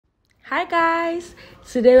Hi guys,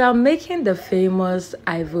 today I'm making the famous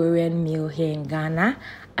Ivorian meal here in Ghana,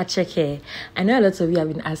 Acheke. I know a lot of you have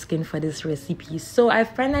been asking for this recipe, so I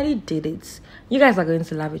finally did it. You guys are going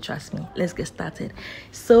to love it, trust me. Let's get started.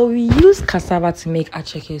 So we use cassava to make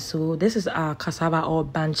Acheke. So this is our cassava, or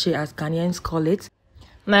banche as Ghanaians call it.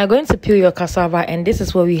 Now you're going to peel your cassava, and this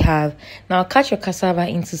is what we have. Now cut your cassava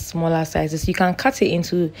into smaller sizes. You can cut it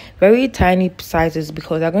into very tiny sizes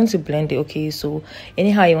because I'm going to blend it, okay? So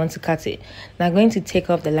anyhow you want to cut it. Now I'm going to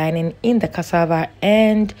take off the lining in the cassava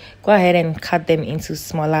and go ahead and cut them into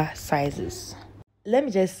smaller sizes. Let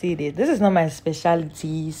me just say this is not my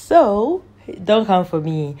specialty, so don't come for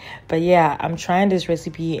me. But yeah, I'm trying this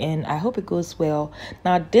recipe and I hope it goes well.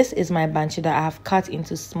 Now this is my banche that I have cut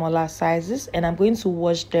into smaller sizes, and I'm going to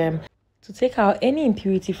wash them to take out any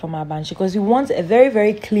impurity from our banche, because we want a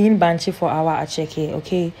very clean banche for our acheke,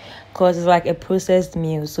 okay? Because it's like a processed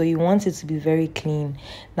meal, so you want it to be very clean.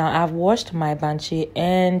 Now I've washed my banche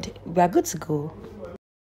and we are good to go.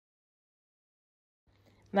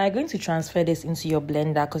 Now I'm going to transfer this into your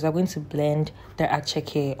blender because I'm going to blend the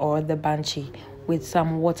acheke or the banche with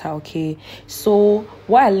some water, okay? So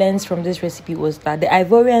what I learned from this recipe was that the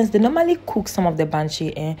Ivorians, they normally cook some of the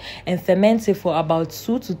banche and ferment it for about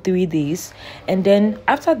 2 to 3 days, and then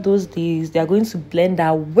after those days they are going to blend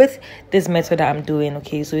that with this method that I'm doing,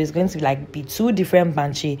 okay? So it's going to be 2 different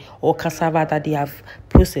banche or cassava that they have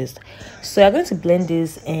processed. So I'm going to blend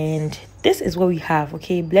this, and this is what we have,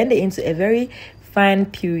 okay? Blend it into a very fine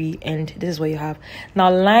puree, and this is what you have.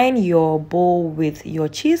 Now line your bowl with your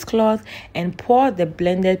cheesecloth and pour the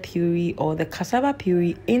blended puree or the cassava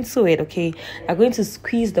puree into it, okay? You're going to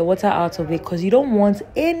squeeze the water out of it because you don't want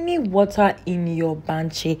any water in your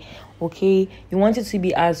banche, okay? You want it to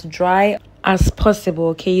be as dry as possible,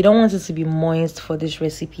 okay? You don't want it to be moist for this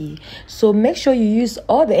recipe. So make sure you use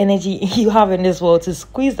all the energy you have in this world to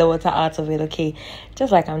squeeze the water out of it, okay?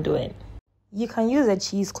 Just like I'm doing. You can use a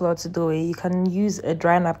cheesecloth to do it. You can use a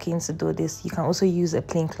dry napkin to do this. You can also use a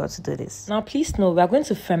plain cloth to do this. Now, please know, we are going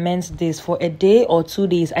to ferment this for a day or 2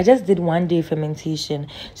 days. I just did 1 day fermentation.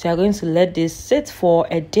 So you're going to let this sit for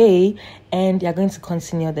a day, and you're going to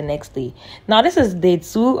continue the next day. Now, this is day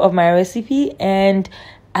 2 of my recipe, and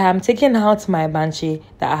I am taking out my banche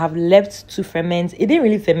that I have left to ferment. It didn't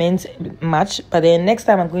really ferment much, but then next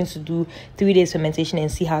time I'm going to do 3 days fermentation and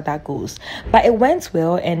see how that goes. But it went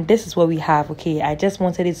well, and this is what we have, okay? I just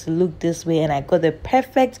wanted it to look this way, and I got the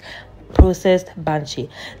perfect processed banche.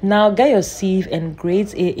 Now get your sieve and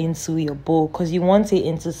grate it into your bowl because you want it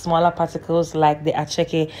into smaller particles like the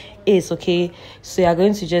acheke is, okay? So you're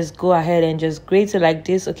going to just go ahead and just grate it like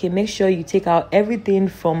this, okay? Make sure you take out everything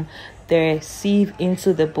from the sieve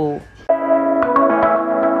into the bowl.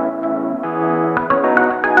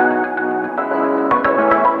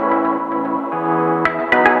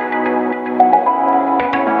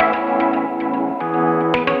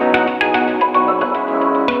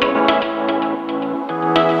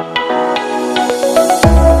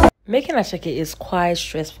 Making acheke is quite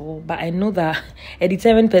stressful, but I know that a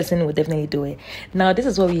determined person will definitely do it. Now, this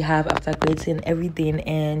is what we have after grating everything,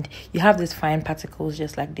 and you have these fine particles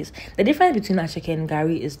just like this. The difference between acheke and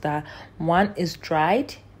gari is that one is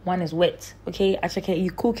dried, one is wet, okay? Acheke, you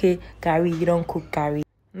cook it, gari, you don't cook gari.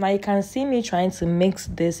 Now you can see me trying to mix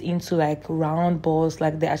this into like round balls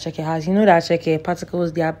like the acheke has. You know the acheke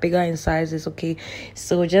particles, they are bigger in sizes, okay?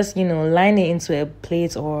 So just, line it into a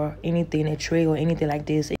plate or anything, a tray or anything like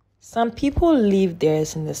this. Some people leave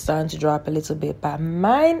theirs in the sun to dry up a little bit, but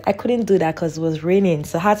mine, I couldn't do that because it was raining,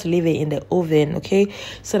 so I had to leave it in the oven, okay,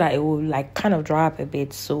 so that it will kind of dry up a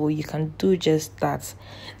bit. So you can do just that.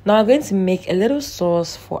 Now I'm going to make a little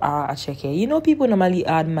sauce for our acheke. People normally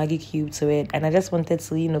add Maggi cube to it, and I just wanted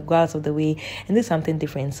to go out of the way and do something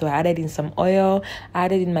different. So I added in some oil, I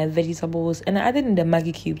added in my vegetables, and I added in the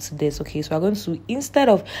Maggi cube to this, okay? So I'm going to, instead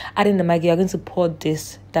of adding the Maggi, I'm going to pour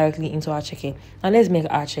this directly into our acheke. Now let's make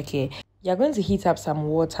our acheke. You're going to heat up some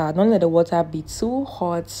water. Don't let the water be too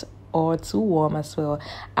hot or too warm as well.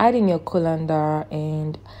 Add in your colander,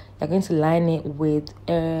 and you're going to line it with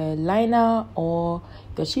a liner or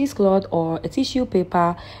your cheesecloth or a tissue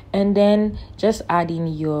paper, and then just add in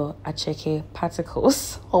your acheke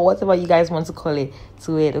particles or whatever you guys want to call it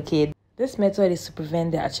to it, okay? This method is to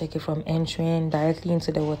prevent the acheke from entering directly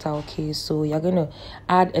into the water, okay? So you're going to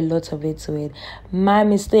add a lot of it to it. My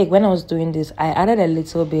mistake, when I was doing this, I added a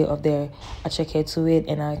little bit of the acheke to it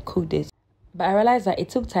and I cooked it. But I realized that it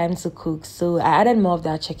took time to cook, so I added more of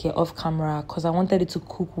that acheke off camera because I wanted it to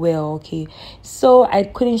cook well, okay? So I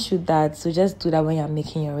couldn't shoot that, so just do that when you're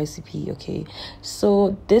making your recipe, okay?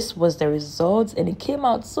 So this was the result, and it came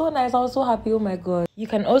out so nice. I was so happy, oh my god. You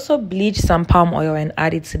can also bleach some palm oil and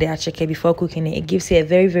add it to the acheke before cooking it. It gives you a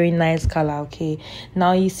very, very nice color, okay?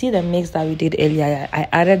 Now you see the mix that we did earlier. I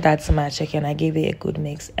added that to my acheke and I gave it a good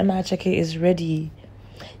mix, and my acheke is ready.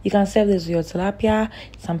 You can serve this with your tilapia,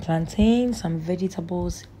 some plantain, some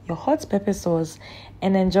vegetables, your hot pepper sauce,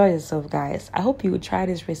 and enjoy yourself, guys. I hope you will try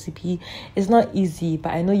this recipe. It's not easy,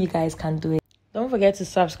 but I know you guys can do it. Don't forget to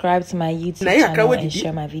subscribe to my YouTube channel and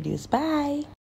share my videos. Bye.